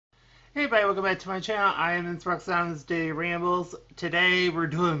Hey everybody, welcome back to my channel. I am Sounds DailyRambles. Today we're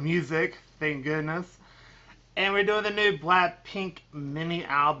doing music, thank goodness. And we're doing the new Blackpink mini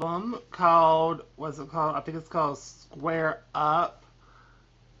album called, what's it called? I think it's called Square Up.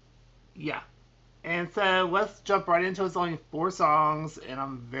 Yeah. And so let's jump right into it. It's only 4 songs and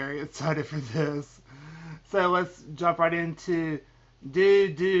I'm very excited for this. So let's jump right into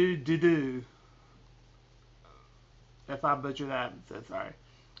DDU-DU. If I butcher that, I'm so sorry.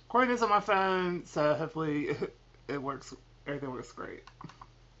 Recording this on my phone, so hopefully it works. Everything works great.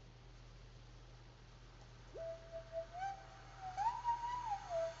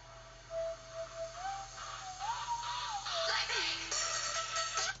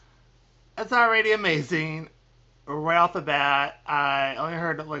 It's already amazing. Right off the bat, I only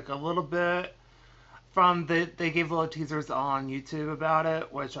heard like a little bit from they gave little teasers on YouTube about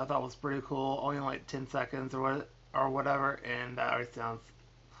it, which I thought was pretty cool. Only like 10 seconds or whatever, and that already sounds.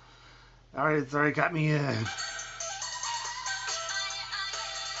 It's already got me in.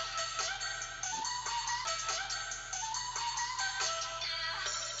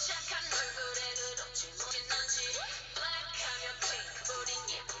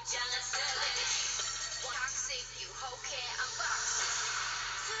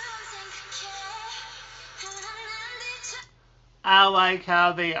 I like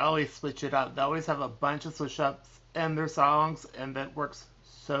how they always switch it up. They always have a bunch of switch ups in their songs, and that works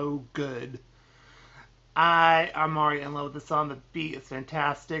so good. I'm already in love with the song. The beat is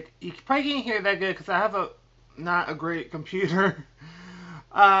fantastic. You probably can't hear that good because I have a not a great computer.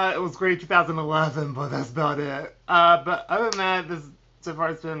 It was great 2011, but that's about it. But other than that, this so far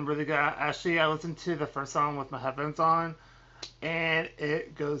has been really good. Actually, I listened to the first song with my headphones on, and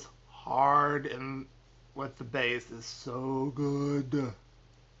it goes hard, and with the bass is so good.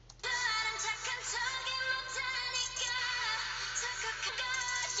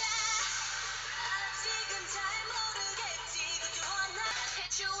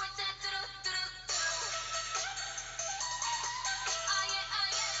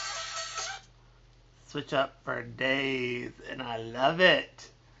 Switch up for days, and I love it.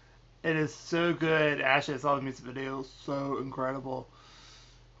 It is so good. Actually, I saw the music video, so incredible.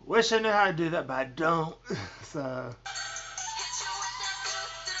 Wish I knew how to do that, but I don't. So.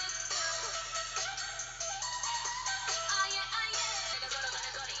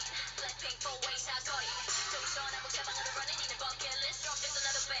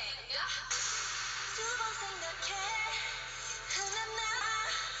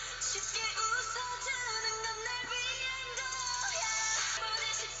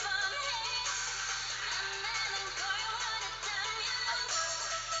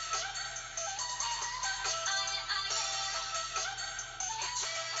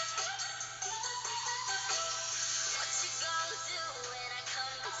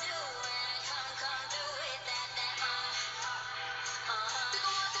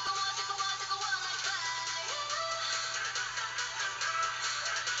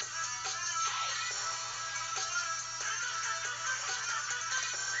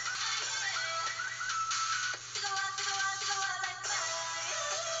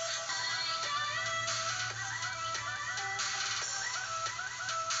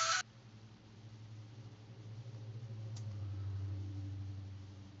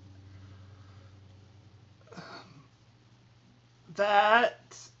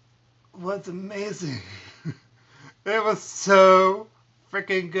 That was amazing. It was so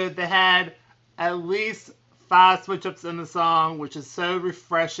freaking good. They had at least 5 switch ups in the song, which is so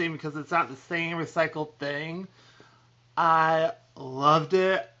refreshing because it's not the same recycled thing. I loved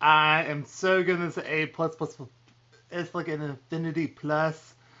it. I am so giving this an A plus plus. It's like an infinity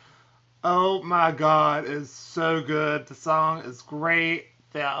plus. Oh my god, it's so good. The song is great.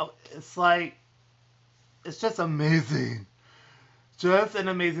 It's like it's just amazing. Just an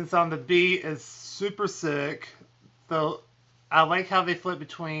amazing song. The beat is super sick. So I like how they flip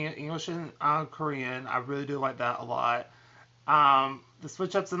between English and Korean. I really do like that a lot. The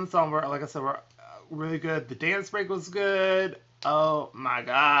switch ups in the song were, like I said, were really good. The dance break was good. Oh my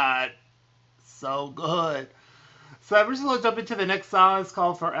god, so good. So we're just gonna jump into the next song. It's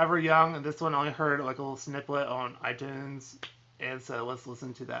called Forever Young, and this one I only heard like a little snippet on iTunes, and so let's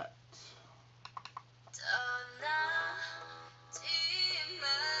listen to that.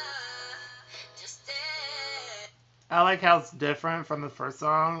 I like how it's different from the first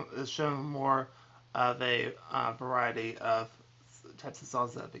song. It's showing more of a variety of types of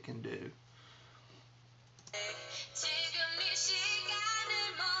songs that they can do.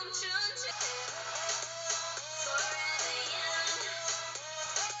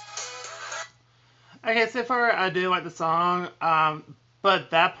 Okay, so far I do like the song.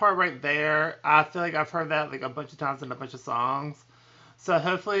 But that part right there, I feel like I've heard that like a bunch of times in a bunch of songs. So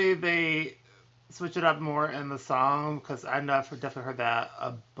hopefully they switch it up more in the song because I know I've definitely heard that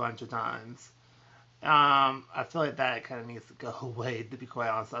a bunch of times. I feel like that kind of needs to go away, to be quite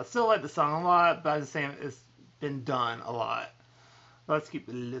honest. I still like the song a lot, but I'm just saying it's been done a lot. Let's keep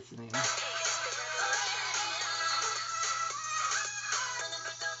listening.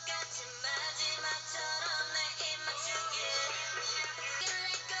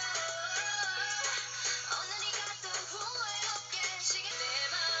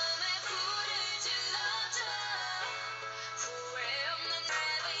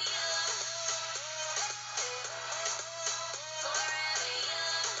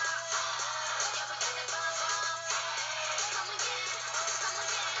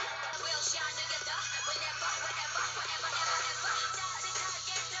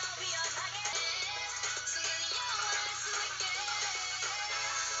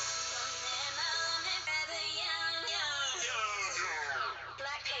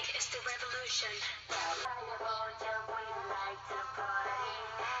 Blackpink is the revolution.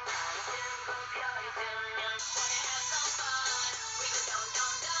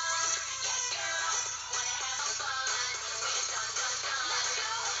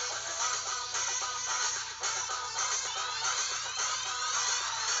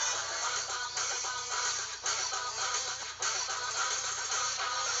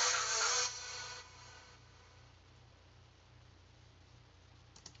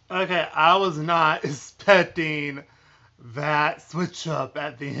 Okay, I was not expecting that switch up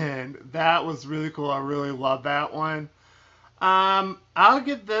at the end. That was really cool. I really love that one. I'll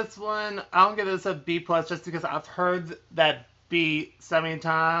give this a B plus just because I've heard that beat so many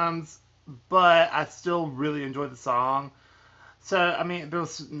times, but I still really enjoyed the song. So I mean,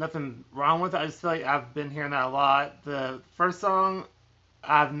 there's nothing wrong with it. I just feel like I've been hearing that a lot. The first song,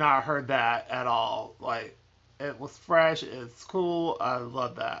 I've not heard that at all. Like, it was fresh. It's cool. I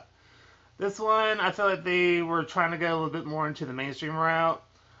love that. This one, I feel like they were trying to go a little bit more into the mainstream route,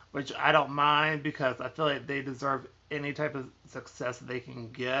 which I don't mind because I feel like they deserve any type of success that they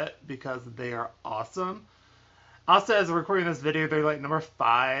can get because they are awesome. Also, as we're recording this video, they're like number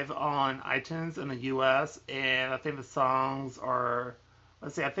 5 on iTunes in the US, and I think the songs are.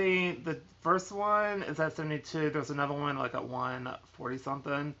 Let's see, I think the first one is at 72. There's another one like at 140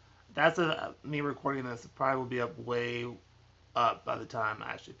 something. Me recording this. It probably will be up way up by the time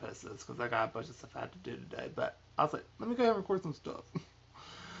I actually post this because I got a bunch of stuff I had to do today. But I was like, let me go ahead and record some stuff.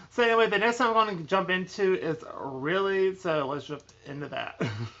 So anyway, the next one I'm going to jump into is Really. So let's jump into that.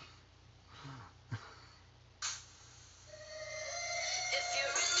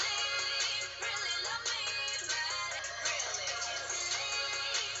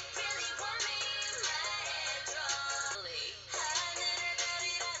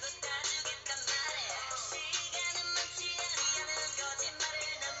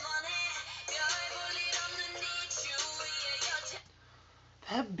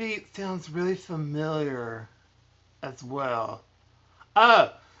 That beat sounds really familiar as well.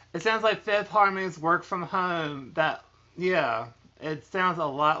 Oh, it sounds like Fifth Harmony's Work From Home. Yeah, it sounds a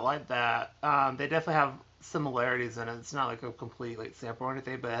lot like that. They definitely have similarities in it. It's not like a complete like sample or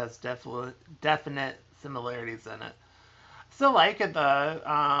anything, but it has definite similarities in it. Still like it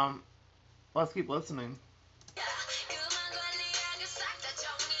though. Let's keep listening.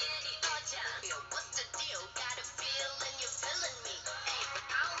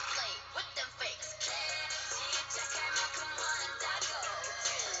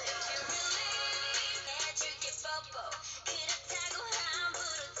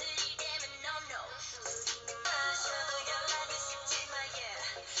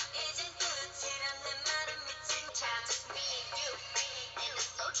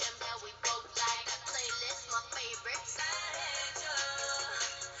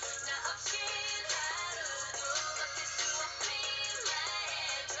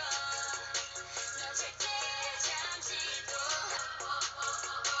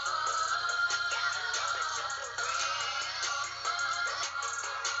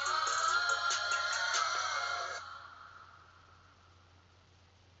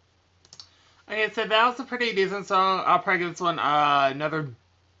 Okay, so that was a pretty decent song. I'll probably give this one another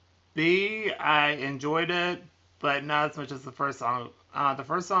B. I enjoyed it, but not as much as the first song. The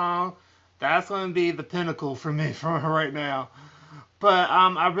first song, that's going to be the pinnacle for me from right now. But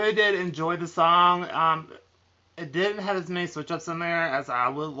I really did enjoy the song. It didn't have as many switch ups in there as I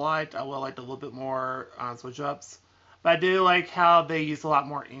would like. I would like a little bit more switch ups. But I do like how they used a lot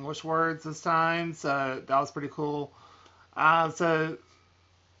more English words this time, so that was pretty cool. So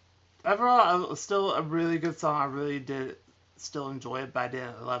overall, it was still a really good song. I really did still enjoy it, but I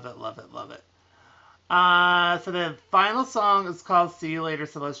didn't love it, love it, love it. So the final song is called See You Later,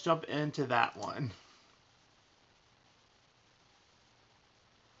 so let's jump into that one.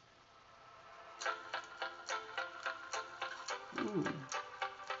 Ooh.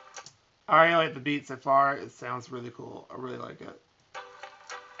 I already like the beat so far. It sounds really cool. I really like it.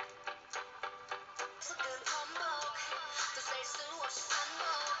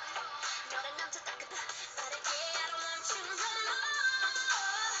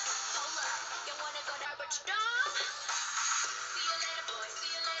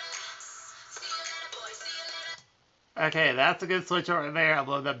 Okay, that's a good switch right there. I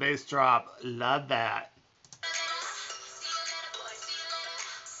love that bass drop. Love that.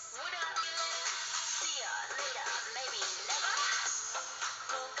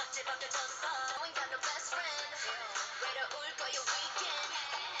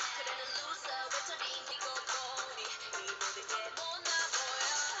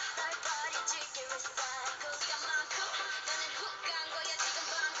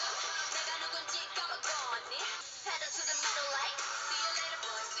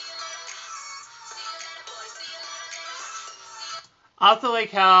 I also like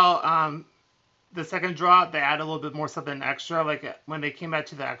how the second drop they added a little bit more something extra. Like when they came back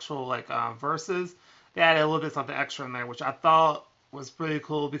to the actual like verses, they added a little bit something extra in there, which I thought was pretty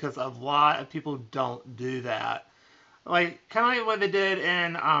cool because a lot of people don't do that. Like kind of like what they did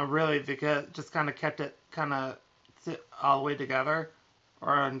in really, they just kind of kept it kind of all the way together,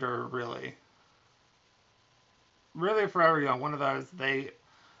 or under really, really forever young. One of those they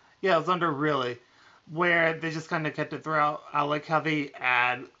yeah, it was under really, where they just kind of kept it throughout. I like how they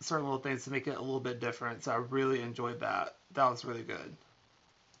add certain little things to make it a little bit different. So I really enjoyed that. That was really good.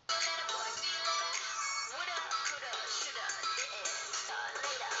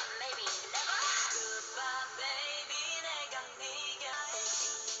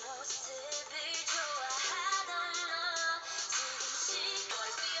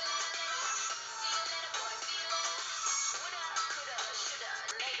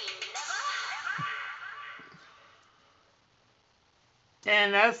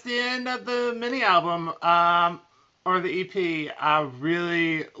 And that's the end of the mini album, or the EP. I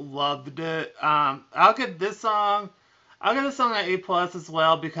really loved it. I'll give this song an A plus as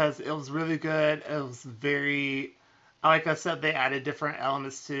well because it was really good. It was very, like I said, they added different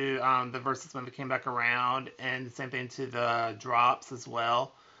elements to the verses when they came back around, and same thing to the drops as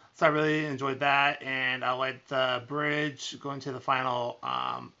well. So I really enjoyed that, and I liked the bridge going to the final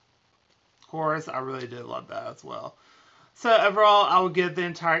chorus. I really did love that as well. So overall, I would give the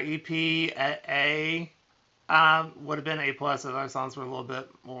entire EP at A. Would have been A plus if other songs were a little bit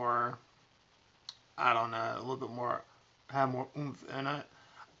more, I don't know, a little bit more, had more oomph in it.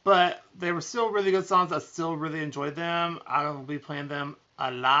 But they were still really good songs. I still really enjoyed them. I will be playing them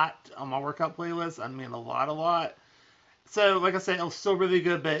a lot on my workout playlist. I mean, a lot, a lot. So, like I said, it was still really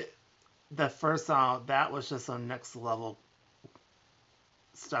good. But the first song, that was just some next level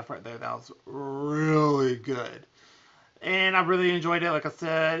stuff right there. That was really good. And I really enjoyed it, like I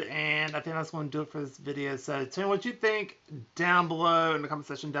said, and I think that's going to do it for this video. So tell me what you think down below in the comment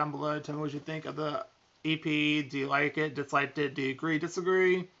section down below. Tell me what you think of the EP. Do you like it, dislike it? Do you agree,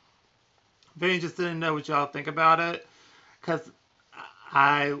 disagree? Very interested to know what y'all think about it, because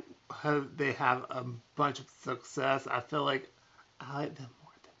I hope they have a bunch of success. I feel like I like them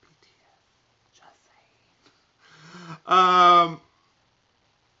more than BTS. Just saying.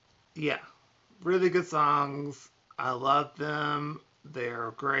 Yeah, really good songs. I love them.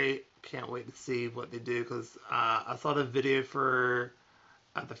 They're great. Can't wait to see what they do because I saw the video for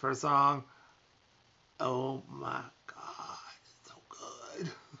the first song. Oh my god, it's so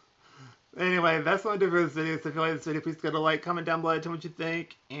good. Anyway, that's what I do for this video. So if you like this video, please go to like, comment down below, tell me what you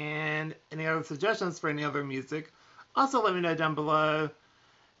think, and any other suggestions for any other music. Also, let me know down below.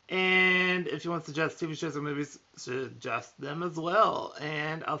 And if you want to suggest TV shows or movies, suggest them as well.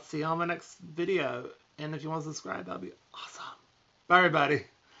 And I'll see you on my next video. And if you want to subscribe, that'll be awesome. Bye, everybody.